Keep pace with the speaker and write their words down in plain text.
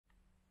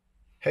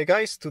Hey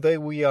guys, today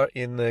we are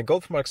in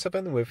Golf Mark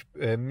 7 with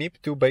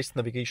MIB2 based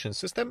navigation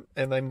system,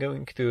 and I'm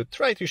going to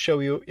try to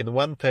show you in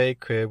one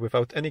take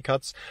without any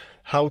cuts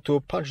how to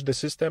patch the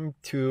system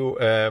to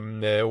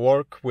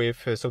work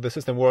with, so the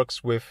system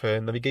works with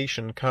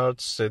navigation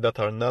cards that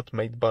are not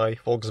made by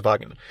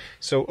Volkswagen.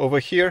 So over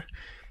here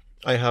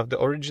I have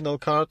the original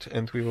card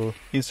and we will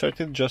insert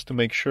it just to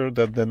make sure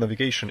that the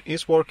navigation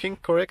is working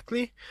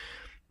correctly.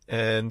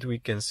 And we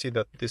can see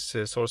that this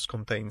source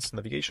contains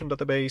navigation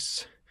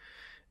database.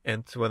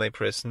 And when I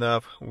press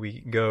nav, we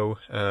go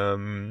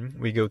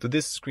to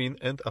this screen,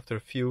 and after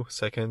a few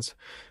seconds,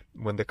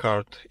 when the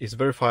card is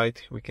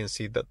verified, we can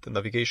see that the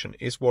navigation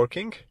is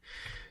working.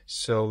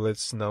 So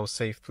let's now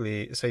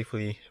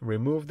safely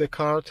remove the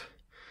card.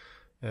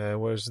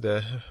 Where's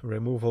the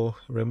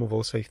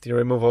safety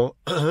removal?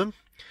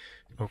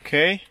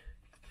 Okay.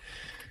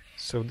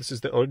 So this is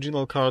the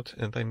original card,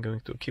 and I'm going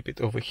to keep it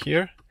over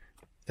here.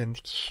 And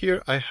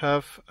here I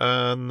have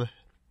an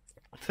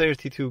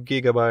 32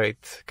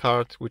 gigabyte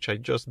card which I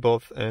just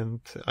bought, and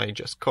I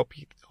just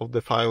copied all the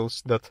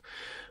files that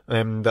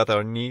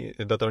are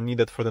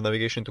needed for the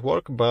navigation to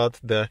work, but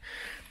the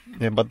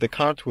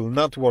card will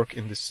not work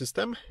in this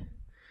system.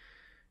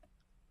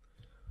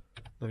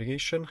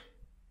 Navigation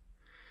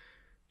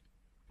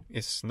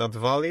is not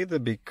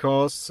valid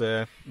because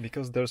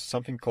there's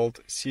something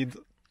called CID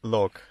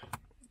Lock,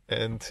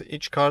 and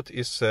each card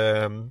is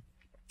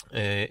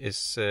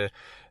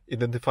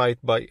identified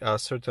by a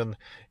certain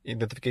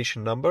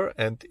identification number,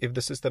 and if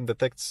the system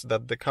detects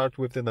that the card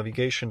with the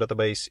navigation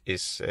database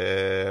is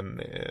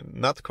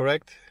not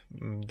correct,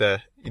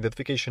 the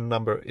identification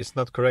number is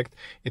not correct,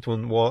 it will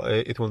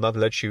not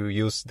let you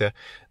use the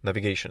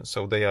navigation.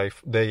 So they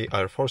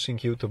are forcing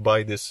you to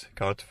buy this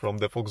card from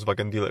the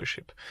Volkswagen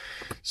dealership.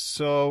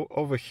 So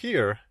over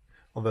here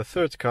on the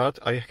third card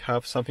I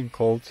have something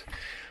called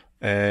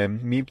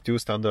MIB2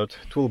 standard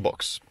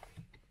toolbox.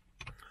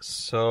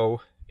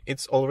 So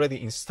it's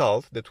already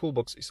installed. The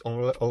toolbox is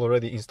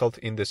already installed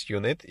in this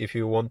unit. If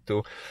you want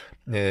to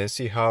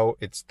see how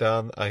it's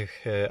done,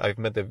 I've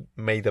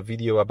made a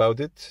video about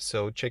it,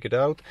 so check it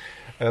out.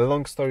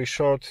 Long story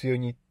short, you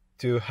need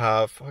to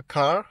have a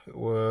car,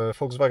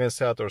 Volkswagen,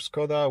 Seat or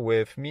Skoda,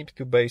 with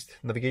MIB2 based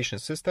navigation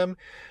system,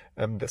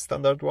 the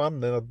standard one,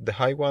 not the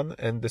high one,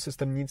 and the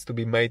system needs to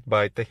be made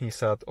by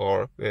Technisat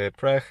or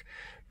Prech,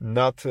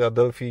 not a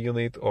Delphi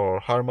unit or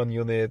Harman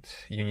unit.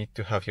 You need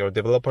to have your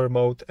developer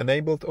mode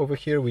enabled over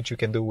here, which you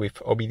can do with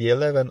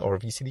OBD11 or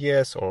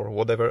VCDS or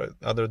whatever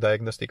other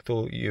diagnostic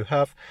tool you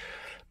have,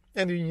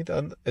 and you need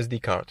an SD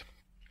card.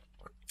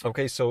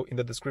 Okay, so in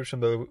the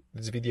description of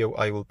this video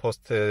I will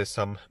post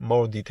some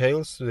more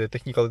details,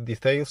 technical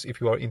details,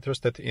 if you are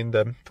interested in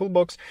the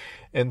toolbox.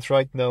 And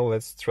right now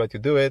let's try to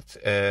do it,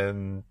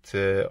 and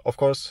of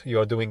course you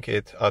are doing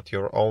it at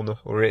your own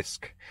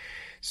risk.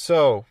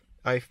 So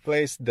I've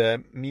placed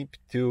the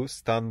MIB2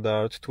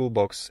 standard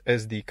toolbox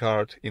SD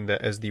card in the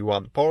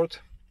SD1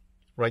 port.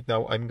 Right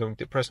now I'm going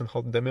to press and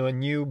hold the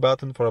menu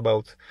button for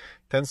about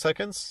 10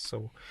 seconds.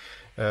 So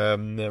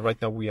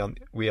right now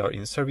we are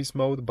in service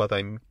mode, but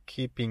I'm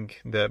keeping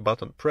the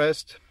button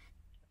pressed.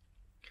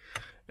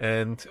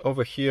 And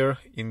over here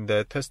in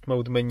the test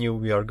mode menu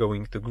we are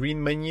going to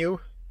green menu.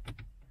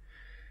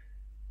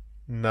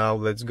 Now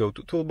let's go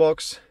to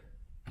toolbox.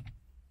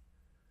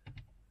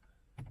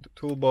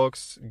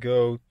 Toolbox,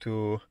 go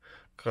to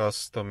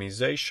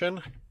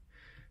customization,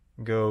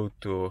 go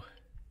to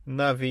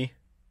navi,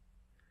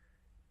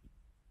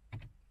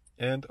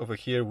 and over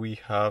here we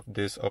have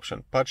this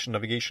option, patch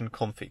navigation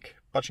config.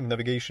 Patching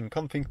navigation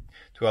config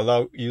to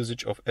allow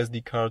usage of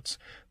SD cards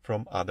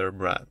from other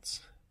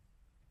brands.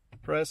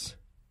 Press.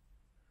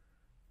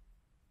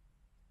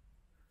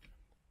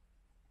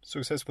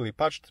 Successfully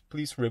patched.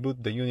 Please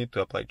reboot the unit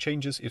to apply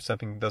changes. If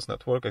something does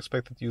not work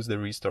expected, use the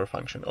restore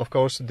function. Of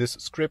course, this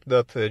script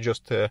that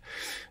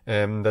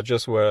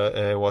just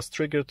was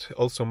triggered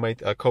also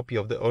made a copy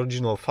of the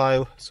original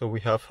file, so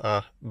we have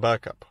a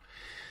backup.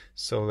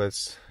 So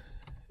let's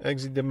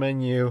exit the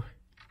menu.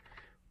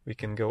 We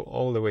can go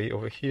all the way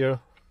over here.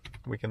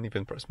 We can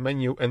even press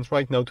menu, and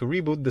right now to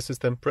reboot the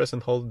system, press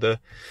and hold the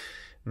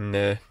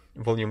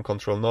volume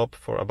control knob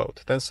for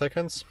about 10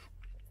 seconds.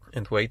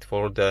 And wait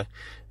for the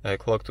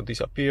clock to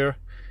disappear.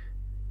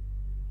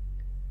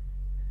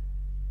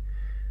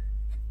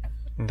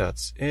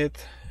 That's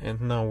it. And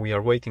now we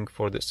are waiting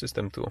for the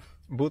system to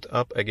boot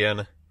up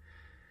again.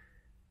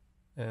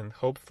 And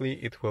hopefully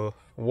it will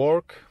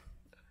work.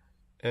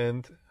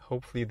 And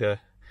hopefully the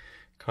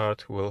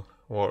card will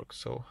work.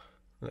 So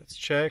let's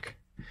check.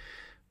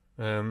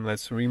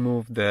 Let's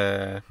remove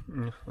the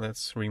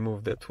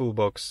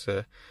toolbox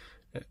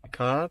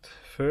card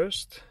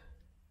first.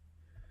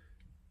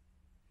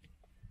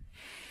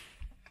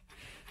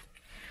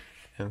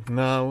 And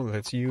now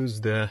let's use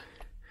the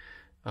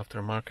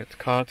aftermarket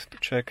card to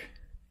check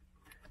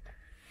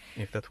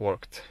if that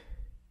worked.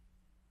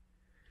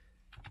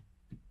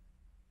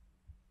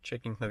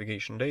 Checking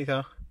navigation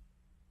data.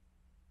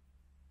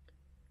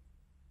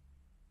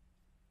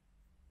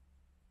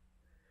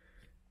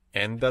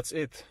 And that's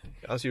it.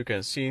 As you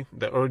can see,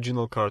 the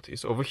original card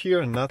is over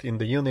here, not in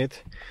the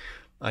unit.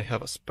 I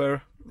have a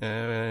spare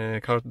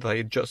card that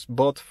I just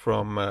bought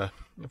from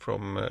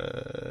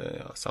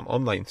some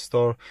online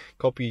store.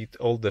 Copied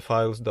all the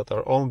files that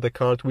are on the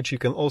card, which you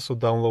can also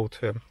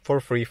download for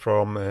free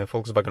from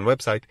Volkswagen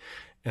website.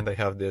 And I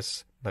have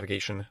this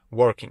navigation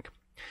working.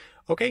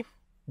 Okay,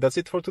 that's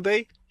it for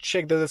today.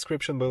 Check the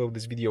description below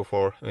this video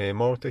for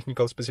more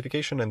technical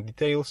specification and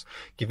details.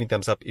 Give me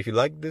thumbs up if you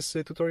like this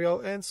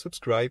tutorial and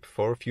subscribe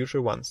for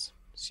future ones.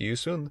 See you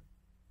soon.